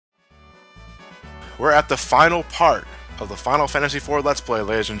we're at the final part of the Final Fantasy IV Let's Play,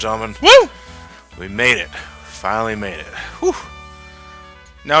 ladies and gentlemen. Woo! We made it. Finally made it. Whew.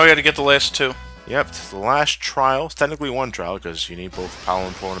 Now we gotta get the last two. Yep, it's the last trial. It's technically one trial, because you need both Paolo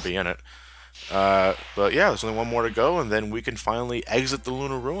and Porum to be in it. But yeah, there's only one more to go, and then we can finally exit the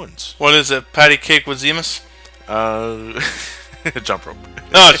Lunar Ruins. What is it? Patty cake with Zeromus? Jump rope.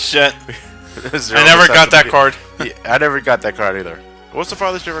 Oh, shit. I never got that card. Yeah, I never got that card either. What's the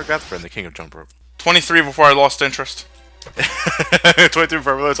farthest you ever got for the King of Jump Rope? 23 before I lost interest. 23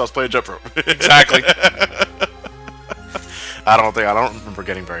 before I was playing Jump Rope. Exactly. I don't remember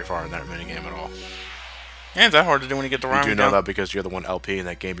getting very far in that minigame at all. Yeah, it's that hard to do when you get the rank. You do know that because you're the one LP in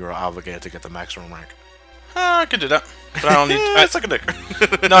that game, you were obligated to get the maximum rank. I could do that. But I don't need to. It's like a dick.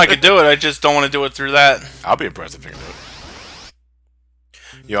 No, I could do it. I just don't want to do it through that. I'll be impressed if you can do it.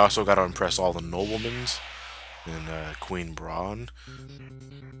 You also got to impress all the noblemans and Queen Braun.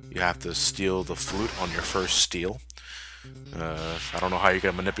 You have to steal the flute on your first steal. I don't know how you're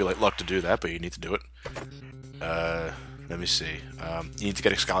going to manipulate luck to do that, but you need to do it. Let me see. You need to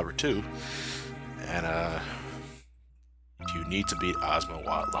get Excalibur 2. And, you need to beat Ozma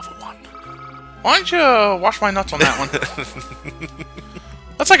at level 1. Why don't you wash my nuts on that one?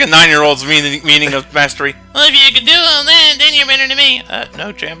 That's like a 9-year-old's meaning of mastery. Well, if you can do all that, then you're better than me.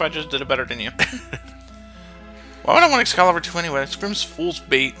 No, champ, I just did it better than you. Why would I want Excalibur 2 anyway? It screams fool's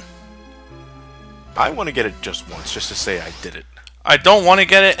bait. I want to get it just once, just to say I did it. I don't want to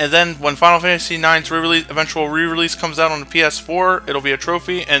get it, and then when Final Fantasy IX's eventual re-release comes out on the PS4, it'll be a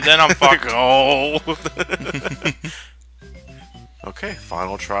trophy, and then I'm fucked. Oh. Okay,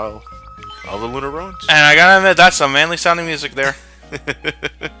 final trial of the Lunar Ruins. And I gotta admit, that's some manly sounding music there.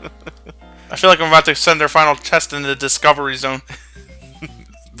 I feel like I'm about to send their final test in the Discovery Zone.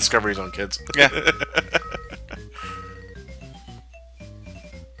 Discovery Zone, kids. Yeah.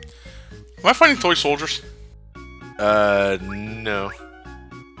 Am I fighting toy soldiers? No.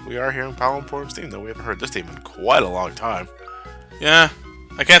 We are hearing Paolo and Porum's theme, though. We haven't heard this theme in quite a long time. Yeah.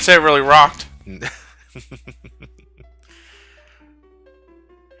 I can't say it really rocked.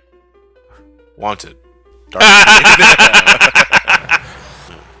 Wanted. Dark.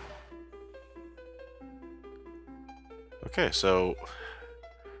 Okay, so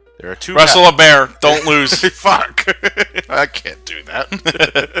there are two. Wrestle a bear. Don't lose. Fuck. I can't do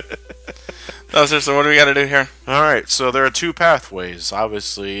that. No, seriously, what do we got to do here? Alright, so there are two pathways.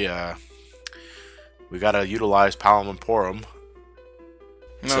 Obviously, we got to utilize Paolo and Porum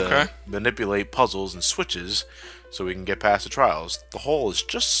to manipulate puzzles and switches so we can get past the trials. The hole is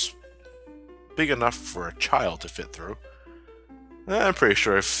just big enough for a child to fit through. I'm pretty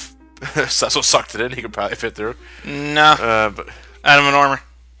sure if Cecil sucked it in, he could probably fit through. No. But Adam and Armor.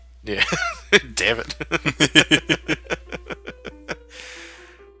 yeah. Damn it.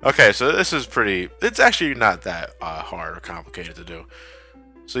 Okay, so this is pretty... It's actually not that hard or complicated to do.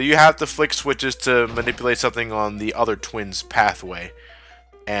 So you have to flick switches to manipulate something on the other twin's pathway,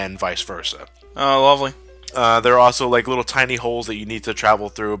 and vice versa. Oh, lovely. There are also like little tiny holes that you need to travel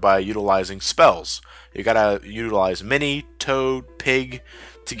through by utilizing spells. You gotta utilize Minnie, Toad, Pig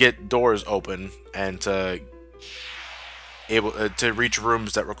to get doors open and to reach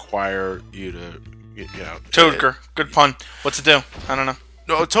rooms that require you to, you know... Toadger. Good pun. What's it do? I don't know.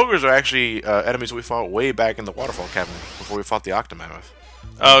 No, Toadgers are actually enemies that we fought way back in the Waterfall Cavern before we fought the Octomammoth.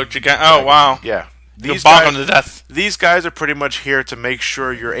 Oh, oh wow. Yeah. You bonk them to death. These guys are pretty much here to make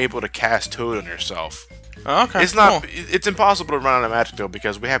sure you're able to cast Toad on yourself. Oh, okay, it's not. It's impossible to run out of magic, though,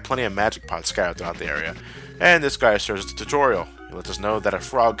 because we have plenty of magic pots scattered throughout the area. And this guy serves as a tutorial. He lets us know that a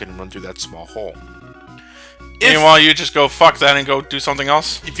frog can run through that small hole. Meanwhile, you just go fuck that and go do something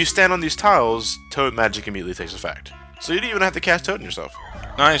else? If you stand on these tiles, Toad magic immediately takes effect. So you don't even have to cast Toad on yourself.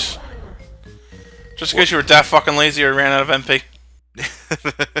 Nice. Just in case you were that fucking lazy or ran out of MP.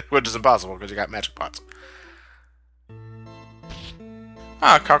 Which is impossible, because you got magic pots.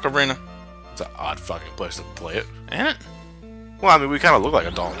 Ah, Cockabrina. It's an odd fucking place to play it. Ain't it? Well, I mean, we kind of look like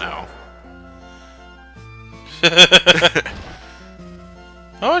a doll now.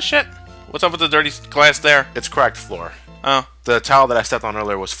 Oh, shit. What's up with the dirty glass there? It's cracked floor. Oh. The tile that I stepped on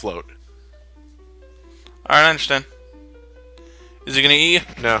earlier was float. Alright, I understand. Is he gonna eat you?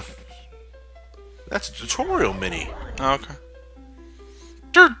 No. That's a tutorial mini. Oh, okay.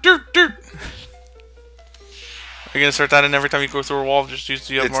 Dirt, dirt, dirt! Are you gonna start that in every time you go through a wall? Just use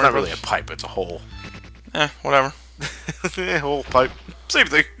the other. It's not really a pipe, it's a hole. Whatever. Hole, pipe. Same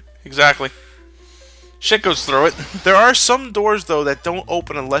thing. Exactly. Shit goes through it. There are some doors, though, that don't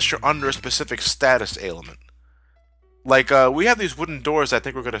open unless you're under a specific status ailment. Like, we have these wooden doors, I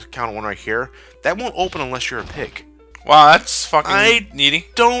think we're gonna count one right here. That won't open unless you're a pig. Wow, that's fucking needy.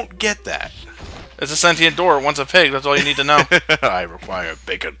 Don't get that. It's a sentient door. It wants a pig. That's all you need to know. I require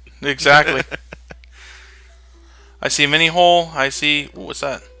bacon. Exactly. I see a mini hole. I see... What's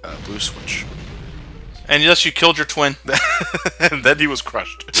that? Blue switch. And yes, you killed your twin. And then he was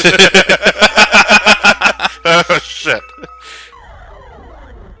crushed. Oh, shit.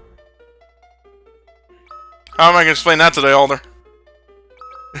 How am I going to explain that today, Alder?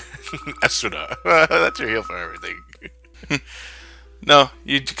 Asuna. That's your heal for everything. No,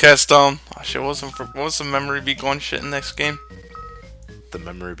 you cast, oh shit, what was the memory be gone shit in next game? The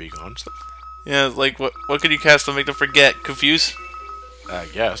memory be gone stuff? Yeah, like, what could you cast to make them forget? Confuse? I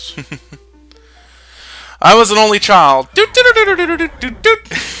guess. I was an only child. Doot, doot, doot, doot, doot, doot, doot.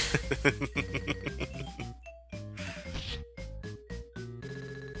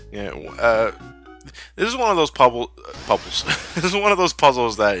 Yeah, this is one of those puzzles. This is one of those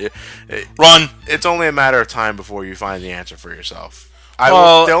puzzles that Run. It's only a matter of time before you find the answer for yourself.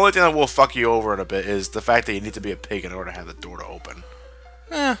 Well, the only thing that will fuck you over in a bit is the fact that you need to be a pig in order to have the door to open.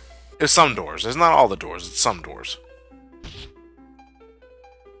 It's some doors. It's not all the doors. It's some doors.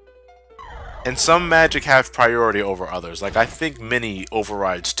 And some magic have priority over others. Like, I think Mini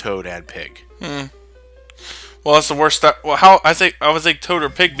overrides Toad and Pig. Well, that's the worst. Well, I would think Toad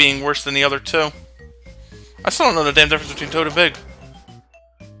or Pig being worse than the other two. I still don't know the damn difference between Toad and Pig.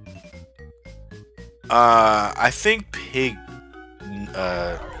 I think Pig.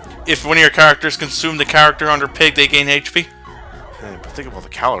 If one of your characters consume the character under Pig, they gain HP. But think of all the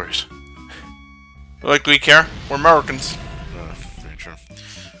calories. Like we care? We're Americans. Very true.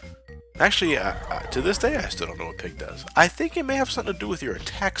 Actually, to this day, I still don't know what Pig does. I think it may have something to do with your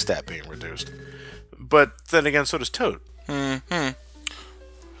attack stat being reduced. But then again, so does Toad.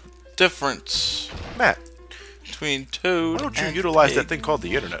 Difference. Matt. Between Toad Why don't you and utilize Pig. that thing called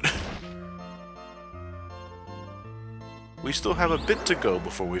the internet? We still have a bit to go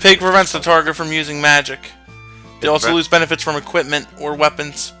before we... Pig prevents the target from using magic. They also lose benefits from equipment or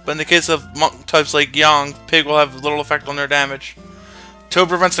weapons, but in the case of monk types like Yang, Pig will have little effect on their damage. Toad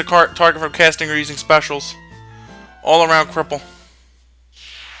prevents the target from casting or using specials. All around cripple.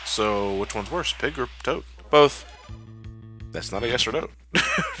 So, which one's worse, Pig or Toad? Both. That's not a yes or no.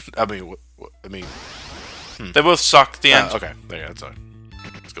 I mean, They both suck at the end. Okay, there you go,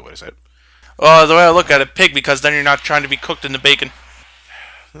 that's a good way to say it. The way I look at it, Pig, because then you're not trying to be cooked in the bacon.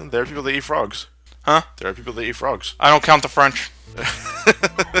 There are people that eat frogs. Huh? There are people that eat frogs. I don't count the French.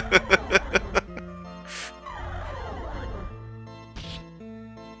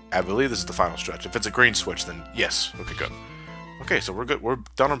 I believe this is the final stretch. If it's a green switch, then yes. Okay, good. Okay, so we're good. We're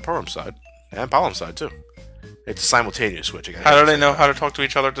done on Purim's side. And Palam's side, too. It's a simultaneous switching. How do they know how to talk to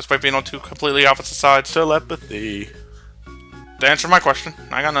each other despite being on two completely opposite sides? Telepathy. To answer my question,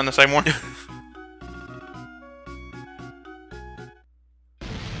 I got none to say more.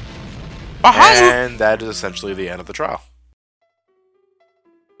 And that is essentially the end of the trial.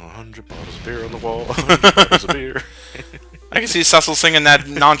 100 bottles of beer on the wall. 100 bottles of beer. I can see Cecil singing that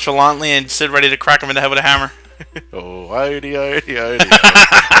nonchalantly and Sid ready to crack him in the head with a hammer. Oh, idey.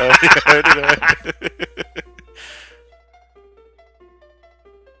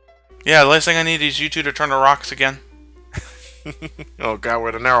 Yeah, the last thing I need is you two to turn to rocks again. Oh god, we're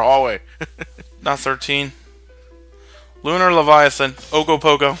in a narrow hallway. Not 13. Lunar Leviathan.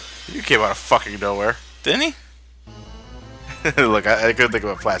 Ogopogo. You came out of fucking nowhere. Didn't he? Look, I couldn't think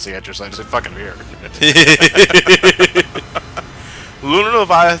of a plastic exercise. I said, fucking here. Lunar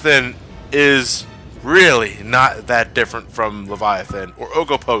Leviathan is really not that different from Leviathan, or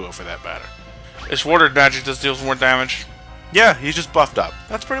Ogopogo for that matter. It's water magic that deals more damage. Yeah, he's just buffed up.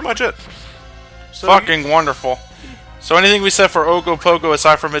 That's pretty much it. So Fucking wonderful. So anything we said for Ogopogo,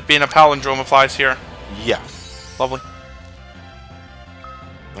 aside from it being a palindrome, applies here. Yeah. Lovely.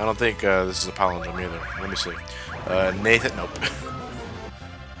 I don't think this is a palindrome either. Let me see. Nathan, nope.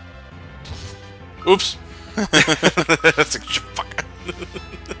 Oops. That's like, fuck.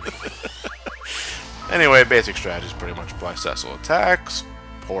 Anyway, basic strategies pretty much apply. Cecil attacks,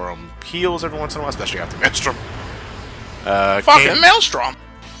 Purim heals every once in a while, especially after Maelstrom. Fucking Maelstrom!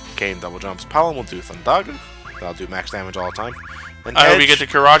 Kane double jumps. Paladin will do Thundaga. That'll do max damage all the time. And I Edge, hope you get to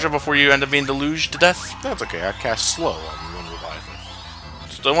Kiraja before you end up being deluged to death. That's okay, I cast slow on Lunar Leviathan.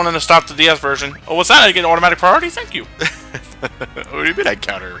 Still wanting to stop the DS version. Oh, what's that? I get automatic priority? Thank you. What do you mean I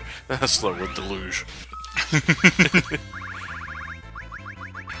counter slow with Deluge?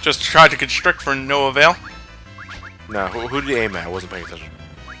 Just tried to constrict for no avail. No, who did you aim at? I wasn't paying attention.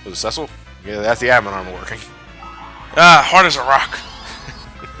 Was it Cecil? Yeah, that's the admin armor working. Ah, hard as a rock.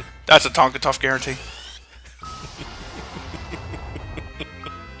 That's a Tonka Tough guarantee.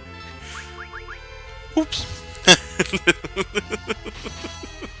 Oops.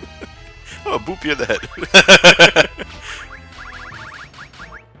 Oh, boop you in the head.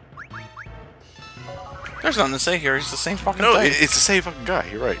 There's nothing to say here. He's the same fucking No, thing. it's the same fucking guy.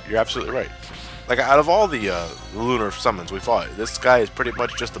 You're right. You're absolutely right. Like, out of all the lunar summons we fought, this guy is pretty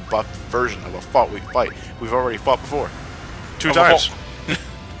much just a buffed version of a fight we've already fought before. 2 times.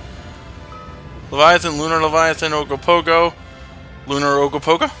 Leviathan, Lunar Leviathan, Ogopogo, Lunar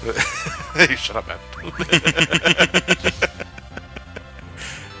Ogopogo? Hey, shut up, man.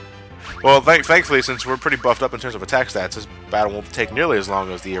 Well, thankfully, since we're pretty buffed up in terms of attack stats, this battle won't take nearly as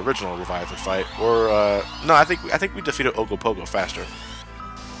long as the original Leviathan fight. Or no, I think we defeated Ogopogo faster.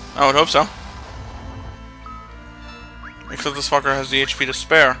 I would hope so. Except this fucker has the HP to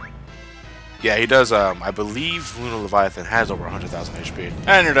spare. Yeah, he does. I believe Lunar Leviathan has over 100,000 HP.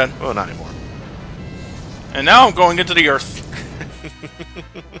 And you're dead. Well, not anymore. And now I'm going into the earth.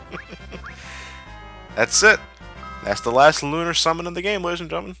 That's it. That's the last lunar summon in the game, ladies and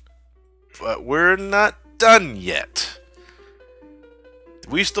gentlemen. But we're not done yet.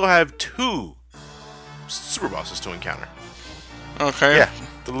 We still have 2 super bosses to encounter. Okay. Yeah,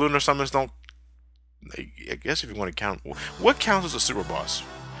 the lunar summons don't... I guess if you want to count... What counts as a super boss?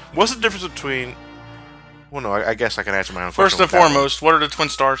 What's the difference between... Well, no, I guess I can answer my own question. First and foremost, what are the twin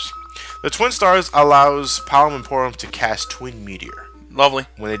stars? The twin stars allows Palom and Porom to cast Twin Meteor. Lovely.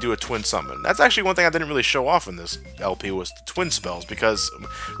 When they do a twin summon. That's actually one thing I didn't really show off in this LP was the twin spells, because,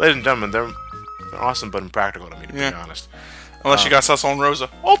 ladies and gentlemen, they're awesome but impractical to me, to be honest. Unless you got Cecil and Rosa.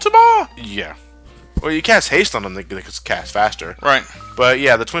 Ultima! Yeah. Well, you cast haste on them, they can cast faster. Right. But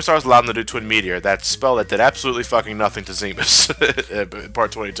yeah, the twin stars allowed them to do Twin Meteor, that spell that did absolutely fucking nothing to Zeromus in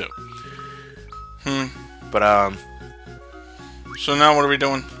part 22. But, So now what are we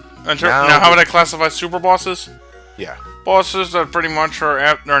doing? Now how would I classify super bosses? Yeah. Bosses that pretty much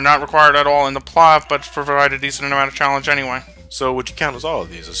are not required at all in the plot, but provide a decent amount of challenge anyway. So would you count as all of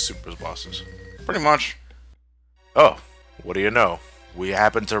these as super bosses? Pretty much. Oh, what do you know? We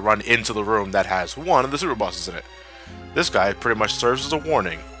happen to run into the room that has one of the super bosses in it. This guy pretty much serves as a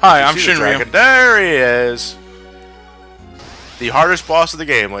warning. Hi, I'm Shinryu. There he is! The hardest boss of the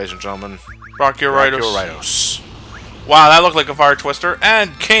game, ladies and gentlemen. Brachioraidos. Wow, that looked like a fire twister,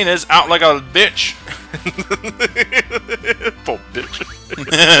 and Kane is out like a bitch. Poor bitch.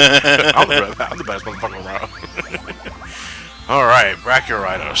 I'm the best motherfucker around. Alright,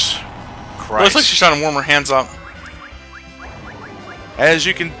 Brachioraidos. Christ. Looks like she's trying to warm her hands up. As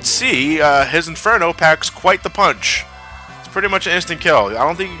you can see, his Inferno packs quite the punch. It's pretty much an instant kill. I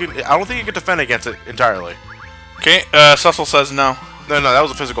don't think you can defend against it entirely. Okay, Cecil says no. No, that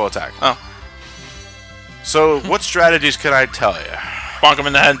was a physical attack. Oh. So, what strategies can I tell you? Bonk him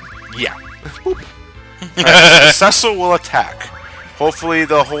in the head. Yeah. Cecil will attack. Hopefully,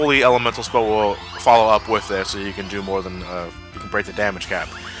 the Holy Elemental spell will follow up with this, so you can do more than you can break the damage cap.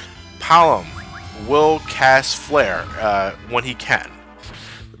 Palom will cast Flare when he can.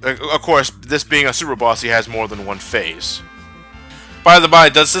 Of course, this being a super boss, he has more than one phase. By the by,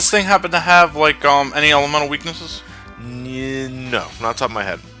 does this thing happen to have like any elemental weaknesses? No, not off the top of my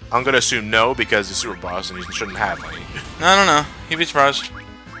head. I'm gonna assume no because he's super boss and he shouldn't have any. I don't know. You'd be surprised.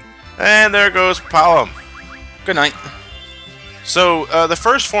 And there goes Palom. Good night. So the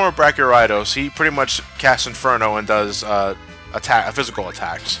first form of Brachioraidos, he pretty much casts Inferno and does physical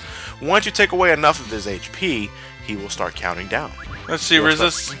attacks. Once you take away enough of his HP, he will start counting down. Let's see,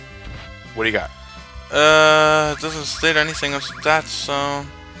 resist. What do you got? It doesn't state anything of stats, so...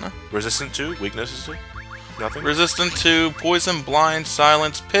 No. Resistant to? Weaknesses to? Nothing? Resistant to Poison, Blind,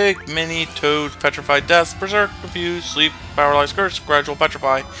 Silence, Pig, Mini, Toad, Petrified Death, Berserk, Confuse, Sleep, Paralyzed Curse, Gradual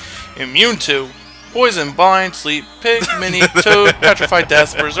Petrify. Immune to Poison, Blind, Sleep, Pig, Mini, Toad, Petrified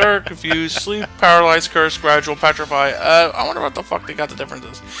Death, Berserk, Confuse, Sleep, Paralyzed Curse, Gradual Petrify. I wonder what the fuck they got the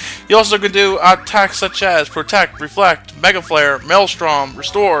differences. You also can do attacks such as Protect, Reflect, Mega Flare, Maelstrom,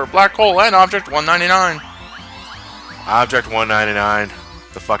 Restore, Black Hole, and Object 199. Object 199.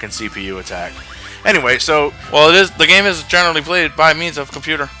 The fucking CPU attack. Anyway, so... Well, the game is generally played by means of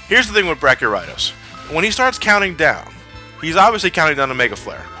computer. Here's the thing with Brachioraidos. When he starts counting down, he's obviously counting down to Mega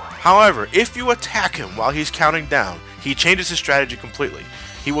Flare. However, if you attack him while he's counting down, he changes his strategy completely.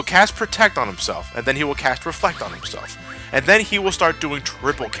 He will cast Protect on himself, and then he will cast Reflect on himself. And then he will start doing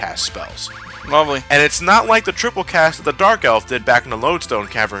triple cast spells. Lovely. And it's not like the triple cast that the Dark Elf did back in the Lodestone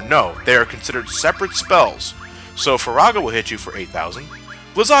Cavern. No, they are considered separate spells. So Faraga will hit you for 8,000,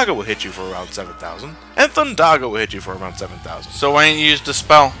 Blizzaga will hit you for around 7,000, and Thundaga will hit you for around 7,000. So why didn't you use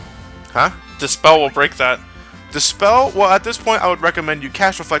Dispel? Huh? Dispel will break that. Dispel? Well, at this point, I would recommend you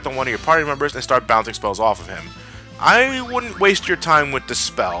cast Reflect on one of your party members and start bouncing spells off of him. I wouldn't waste your time with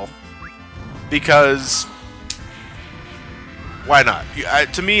Dispel, because Why not?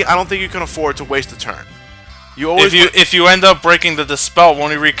 To me, I don't think you can afford to waste a turn. You always if you end up breaking the Dispel,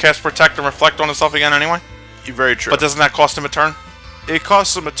 won't he recast Protect and Reflect on himself again anyway? Very true. But doesn't that cost him a turn? It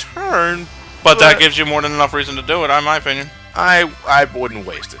costs him a turn, but that gives you more than enough reason to do it, in my opinion. I wouldn't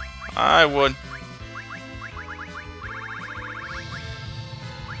waste it. I would.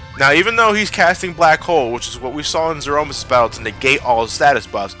 Now, even though he's casting Black Hole, which is what we saw in Zeromus' battle to negate all his status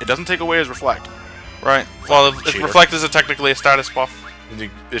buffs, it doesn't take away his Reflect. Right. Well, Reflect isn't technically a status buff.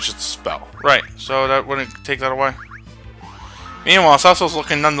 It's just a spell. Right. So that wouldn't take that away. Meanwhile, Cecil's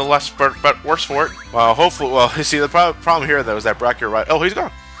looking nonetheless but worse for it. Well, hopefully... Well, see, the problem here, though, is that Brachioraidos... Oh, he's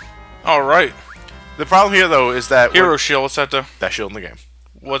gone. All right. The problem here, though, is that... Hero Shield, what's that do? That shield in the game.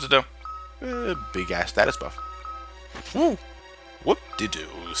 What's it do? Big-ass status buff. Woo!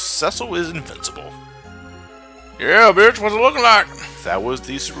 Whoop-de-doo. Cecil is invincible. Yeah, bitch, what's it looking like? That was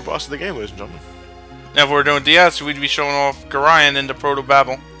the super boss of the game, ladies and gentlemen. Now, if we were doing DS, we'd be showing off Gorion into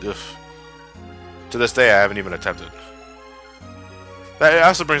Proto-Babel. Ugh. To this day, I haven't even attempted. That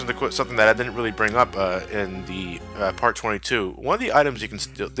also brings into something that I didn't really bring up in the part 22. One of the items you can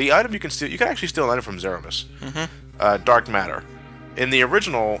steal, you can actually steal an item from Zeromus. Dark Matter. In the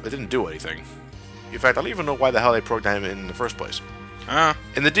original, it didn't do anything. In fact, I don't even know why the hell they programmed it in the first place.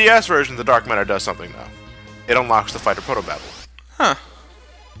 In the DS version, the Dark Matter does something though. It unlocks the fighter Proto-Babel. Huh.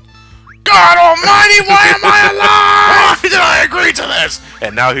 God Almighty, why am I alive? Why did I agree to this?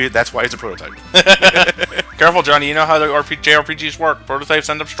 And now that's why he's a prototype. Careful, Johnny. You know how the JRPGs work. Prototypes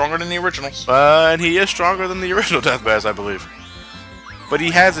end up stronger than the originals. And he is stronger than the original Deathbass, I believe. But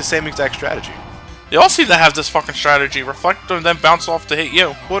he has the same exact strategy. They all seem to have this fucking strategy. Reflect and then bounce off to hit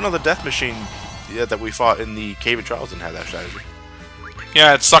you. Well, no, the Death Machine that we fought in the Cave of Trials didn't have that strategy.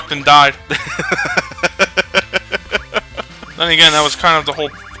 Yeah, it sucked and died. Then again, that was kind of the whole...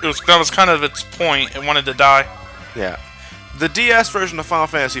 That was kind of its point. It wanted to die. Yeah. The DS version of Final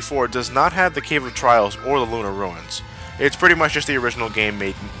Fantasy IV does not have the Cave of Trials or the Lunar Ruins. It's pretty much just the original game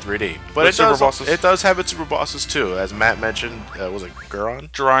made in 3D. But it does have its super bosses too, as Matt mentioned. Was it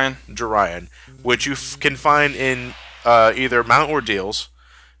Gorion? Jorion, which you can find in either Mount Ordeals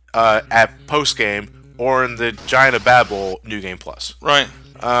at post game or in the Giant of Babel New Game Plus. Right.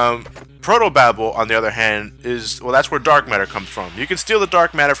 Proto-Babel, on the other hand, that's where Dark Matter comes from. You can steal the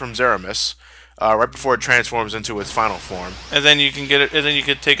Dark Matter from Zeromus right before it transforms into its final form. And then you can get it. And then you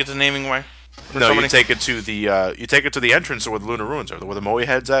can take it to Naming Way. No, you take it to the entrance where the Lunar Ruins are, where the Moe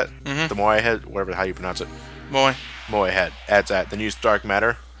head's at. The Moe head, whatever how you pronounce it. Moe head. That's at. Then use Dark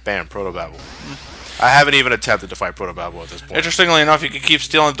Matter. Bam, Proto-Babel. I haven't even attempted to fight Proto-Babel at this point. Interestingly enough, you can keep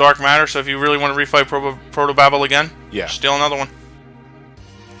stealing Dark Matter. So if you really want to refight Proto-Babel again, steal another one.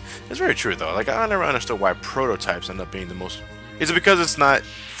 It's very true, though. Like, I never understood why prototypes end up being the most... Is it because it's not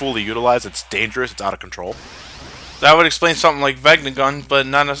fully utilized, it's dangerous, it's out of control? That would explain something like Vegnagun, but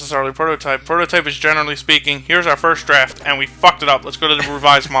not necessarily Prototype. Prototype is, generally speaking, here's our first draft, and we fucked it up. Let's go to the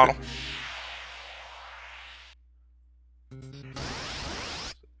revised model.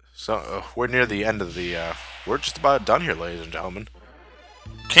 So, we're near the end of the... we're just about done here, ladies and gentlemen.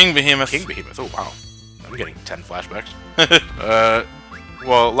 King Behemoth. King Behemoth, oh wow. I'm getting 10 flashbacks.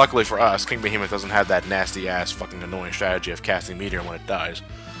 Well, luckily for us, King Behemoth doesn't have that nasty-ass fucking annoying strategy of casting Meteor when it dies.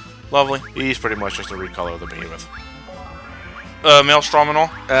 Lovely. He's pretty much just a recolor of the Behemoth. Maelstrom and all?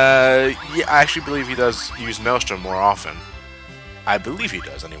 Yeah, I actually believe he does use Maelstrom more often. I believe he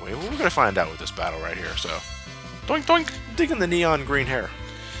does, anyway. We're gonna find out with this battle right here, so... Doink, doink! Digging the neon green hair.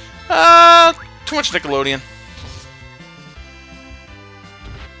 Too much Nickelodeon.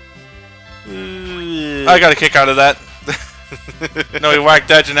 I got a kick out of that. No, he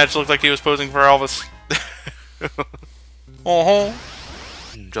whacked Edge, and Edge looked like he was posing for Elvis.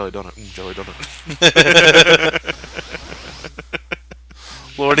 Jelly donut, jelly donut.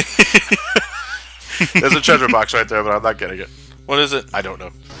 Lordy. There's a treasure box right there, but I'm not getting it. What is it? I don't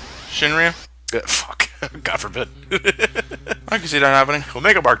know. Shinryu? Fuck. God forbid. I can see that happening.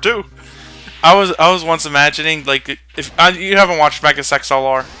 Omega Mark 2. I was once imagining, like, if you haven't watched Mecha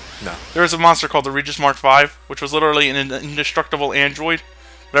XLR. No. There was a monster called the Regis Mark V, which was literally an indestructible android.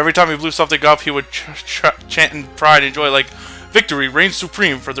 But every time he blew something up, he would chant in pride and joy, like, "Victory reigns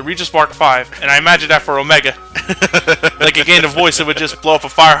supreme for the Regis Mark V." And I imagined that for Omega. Like, it gained a voice, it would just blow up a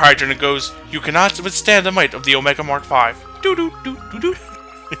fire hydrant and goes, "You cannot withstand the might of the Omega Mark V." Doo-doo-doo-doo-doo.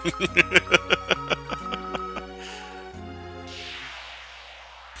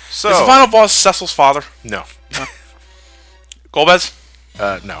 So, is the final boss Cecil's father? No. Golbez?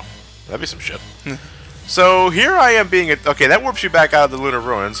 No. That'd be some shit. So here I am being... Okay, that warps you back out of the Lunar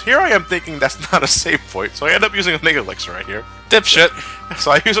Ruins. Here I am thinking that's not a save point, so I end up using a Mega Elixir right here. Dipshit.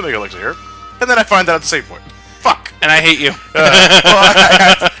 So I use a Mega Elixir here, and then I find out it's a save point. Fuck! And I hate you.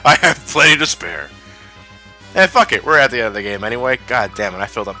 I have plenty to spare. And fuck it, we're at the end of the game anyway. God damn it, I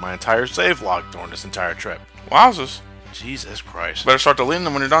filled up my entire save log during this entire trip. Wowzers. Jesus Christ. Better start deleting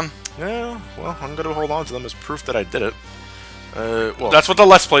them when you're done. Yeah, well, I'm gonna hold on to them as proof that I did it. Well, That's what the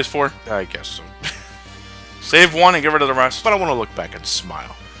Let's Play's for. I guess so. Save one and get rid of the rest. But I want to look back and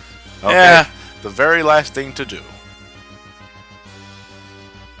smile. Okay, Yeah. the very last thing to do.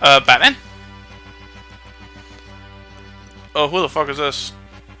 Batman? Oh, who the fuck is this?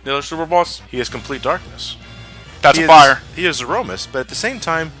 The other super boss? He is complete darkness. That's He a is- fire. He is Zeromus, but at the same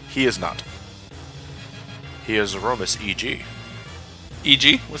time, he is not. He is Zeromus EG.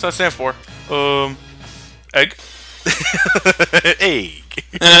 EG? What's that stand for? Egg? Egg.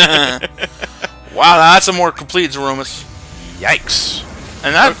 Wow, that's a more complete Zeromus. Yikes.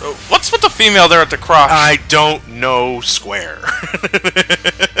 And that, what's with the female there at the crotch? I don't know square.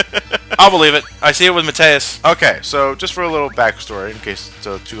 I'll believe it. I see it with Mateus. Okay, so just for a little backstory, in case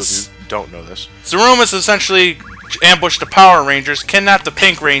the two of you don't know this. Zeromus essentially ambushed the Power Rangers, kidnapped the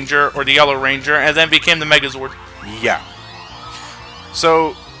Pink Ranger or the Yellow Ranger, and then became the Megazord. Yeah.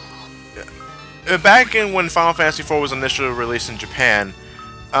 So, back in when Final Fantasy IV was initially released in Japan,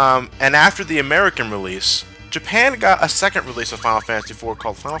 and after the American release, Japan got a second release of Final Fantasy IV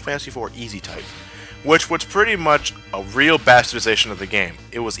called Final Fantasy IV Easy Type, which was pretty much a real bastardization of the game.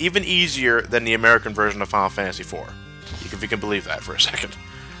 It was even easier than the American version of Final Fantasy IV, if you can believe that for a second.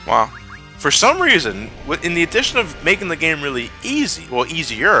 Wow. For some reason, in the addition of making the game really easy, well,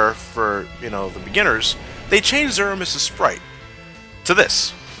 easier for, you know, the beginners, they changed Zeromus' sprite to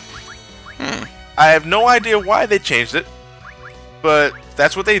this. I have no idea why they changed it, but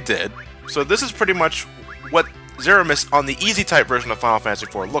that's what they did. So this is pretty much what Zeromus on the easy type version of Final Fantasy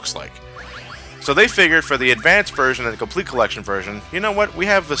IV looks like. So they figured for the advanced version and the complete collection version, you know what, we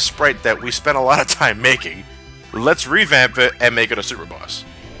have the sprite that we spent a lot of time making. Let's revamp it and make it a super boss.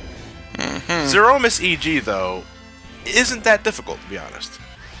 Zeromus EG, though, isn't that difficult, to be honest.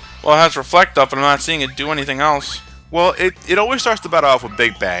 Well, it has Reflect up, and I'm not seeing it do anything else. Well, it always starts the battle off with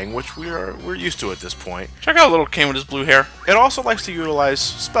Big Bang, which we're used to at this point. Check out Little King with his blue hair. It also likes to utilize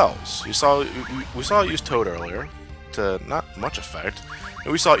spells. We saw it use Toad earlier, to not much effect,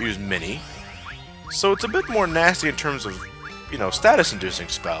 and we saw it use Mini. So it's a bit more nasty in terms of, you know, status-inducing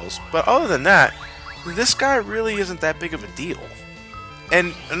spells. But other than that, this guy really isn't that big of a deal.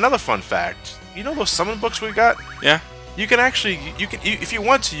 And another fun fact, you know those summon books we got? Yeah. You can actually, if you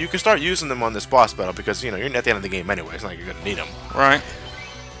want to, you can start using them on this boss battle because, you know, you're at the end of the game anyway. It's not like you're gonna need them. Right.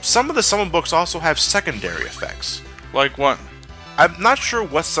 Some of the summon books also have secondary effects. Like what? I'm not sure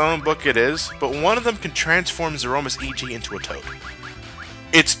what summon book it is, but one of them can transform Zeromus EG into a Toad.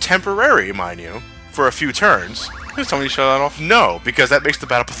 It's temporary, mind you, for a few turns. Please tell me you show that off. No, because that makes the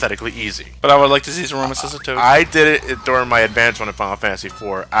battle pathetically easy. But I would like to see Zeromus as a Toad. I did it during my advanced one in Final Fantasy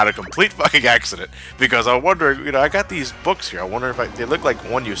IV out of complete fucking accident because I wonder, you know, I got these books here. I wonder if they look like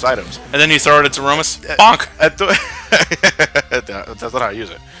one-use items. And then you throw it at Zeromus. Bonk! That's not how I use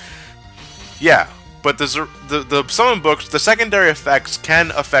it. Yeah, but the summon books, the secondary effects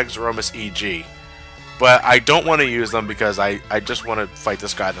can affect Zeromus EG, but I don't want to use them because I just want to fight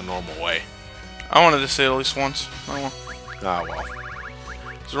this guy the normal way. I wanted to say it at least once. Oh well. Ah, well.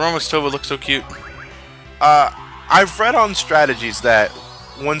 Zeromus Toad would look so cute. I've read on strategies that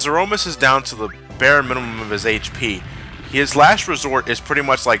when Zeromus is down to the bare minimum of his HP, his last resort is pretty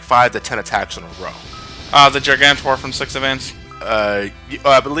much like 5 to 10 attacks in a row. The Gigantor from 6 Advance. I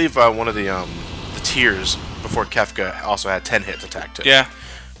believe one of the tiers before Kefka also had 10 hits attack too. Yeah.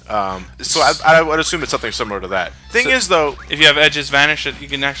 So I would assume it's something similar to that. Thing is, though, if you have Edge's Vanish, you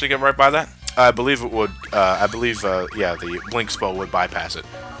can actually get right by that. I believe it would. Yeah, the Blink spell would bypass it.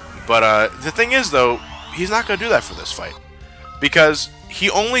 But the thing is, though, he's not going to do that for this fight because he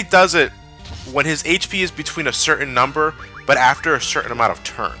only does it when his HP is between a certain number, but after a certain amount of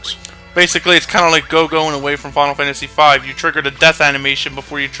turns. Basically, it's kind of like going away from Final Fantasy V. You trigger the death animation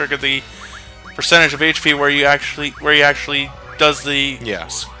before you trigger the percentage of HP where he actually does the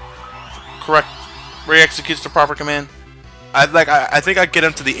correct, where he executes the proper command. I think I get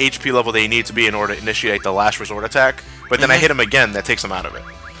him to the HP level they need to be in order to initiate the last resort attack, but then I hit him again, that takes him out of it.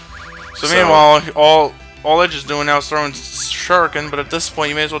 So meanwhile, all Edge is doing now is throwing Shuriken, but at this point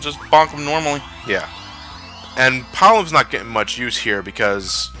you may as well just bonk him normally. Yeah. And Palom's not getting much use here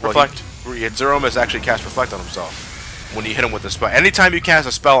because Reflect. Zeromus actually cast Reflect on himself when you hit him with a spell. Anytime you cast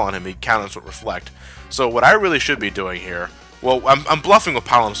a spell on him, he counters with Reflect. So what I really should be doing here, well, I'm bluffing with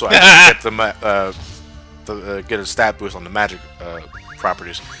Palom so I can get a stat boost on the magic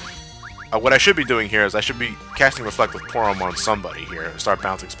properties. What I should be doing here is I should be casting Reflect with Porom on somebody here and start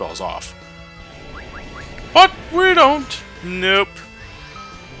bouncing spells off. But we don't. Nope.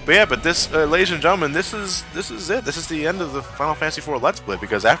 But yeah, but this, ladies and gentlemen, this is it. This is the end of the Final Fantasy IV Let's Play,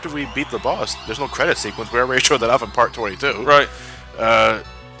 because after we beat the boss, there's no credit sequence. We already showed that off in Part 22. Right.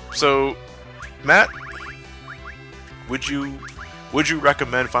 So, Matt, would you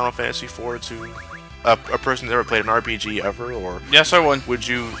recommend Final Fantasy IV to a person who's never played an RPG ever, or Yes, I would.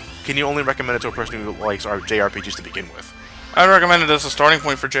 Can you only recommend it to a person who likes JRPGs to begin with? I'd recommend it as a starting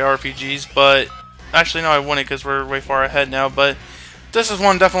point for JRPGs, but actually no, I wouldn't because we're way far ahead now. But this is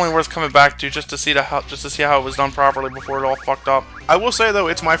one definitely worth coming back to just to see how it was done properly before it all fucked up. I will say though,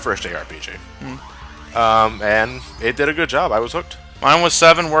 it's my first JRPG, and it did a good job. I was hooked. Mine was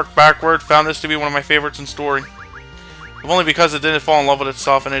 7, worked backward, found this to be one of my favorites in story. Only because it didn't fall in love with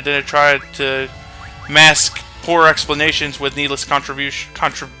itself and it didn't try to mask poor explanations with needless contrivances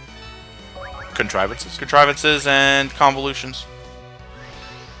and convolutions.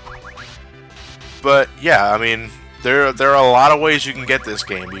 But yeah, I mean, there are a lot of ways you can get this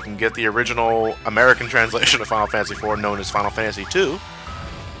game. You can get the original American translation of Final Fantasy IV, known as Final Fantasy II.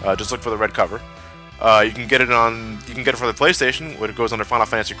 Just look for the red cover. You can get it for the PlayStation, where it goes under Final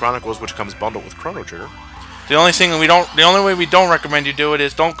Fantasy Chronicles, which comes bundled with Chrono Trigger. The only way we don't recommend you do it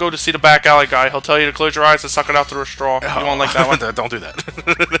is don't go to see the back alley guy. He'll tell you to close your eyes and suck it out through a straw. You won't like that one. Don't do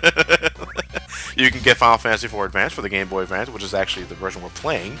that. You can get Final Fantasy IV Advance for the Game Boy Advance, which is actually the version we're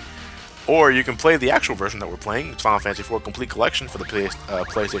playing. Or you can play the actual version that we're playing. It's Final Fantasy IV Complete Collection for the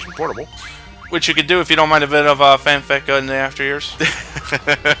PlayStation Portable. Which you could do if you don't mind a bit of fanfic in the after years.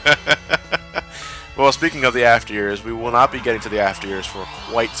 Well, speaking of the after years, we will not be getting to the after years for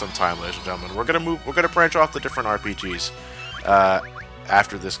quite some time, ladies and gentlemen. We're gonna branch off to different RPGs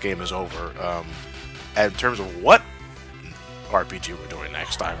after this game is over. In terms of what RPG we're doing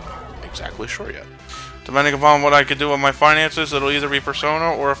next, I'm not exactly sure yet. Depending upon what I could do with my finances, it'll either be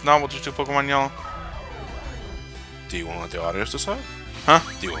Persona, or if not, we'll just do Pokemon Yellow. Do you want to let the audience decide? Huh?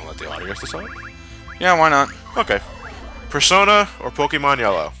 Do you want to let the audience decide? Yeah, why not? Okay. Persona or Pokemon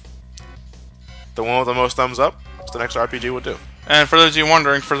Yellow? The one with the most thumbs up is the next RPG we'll do. And for those of you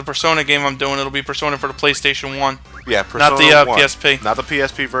wondering, for the Persona game I'm doing, it'll be Persona for the PlayStation 1. Yeah, Persona not the 1. PSP. Not the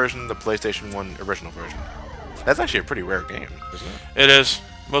PSP version, the PlayStation 1 original version. That's actually a pretty rare game, isn't it? It is.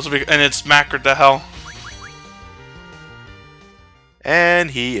 And it's macroed to hell.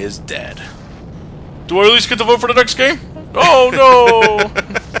 And he is dead. Do I at least get to vote for the next game? Oh no!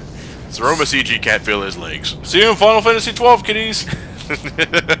 Zeromus EG can't feel his legs. See you in Final Fantasy 12, kiddies!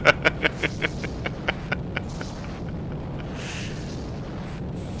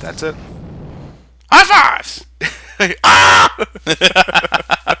 That's it. High fives! Ah!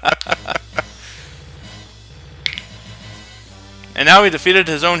 And now he defeated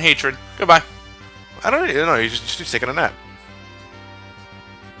his own hatred. Goodbye. I don't know. He's just taking a nap.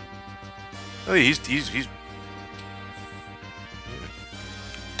 Oh, he's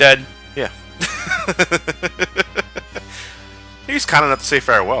dead. Yeah. He's kind enough to say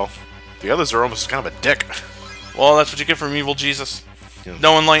farewell. The others are almost kind of a dick. Well, that's what you get from evil Jesus. Yeah.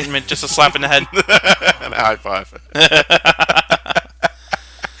 No enlightenment, just a slap in the head. And a high five.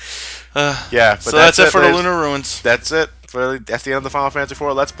 Yeah, but so that's it for the Lunar Ruins. That's it. That's the end of the Final Fantasy IV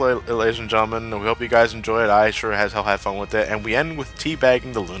Let's Play, ladies and gentlemen. We hope you guys enjoy it. I sure as hell had fun with it. And we end with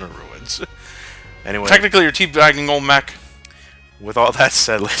teabagging the Lunar Ruins. Anyway. Technically, you're teabagging old mech. With all that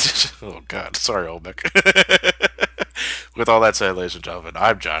said, ladies... Oh, God. Sorry, old mech. With all that said, ladies and gentlemen,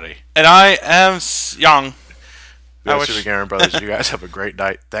 I'm Johnny. And I am Young. We are the Garen Brothers. You guys have a great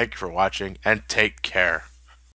night. Thank you for watching, and take care.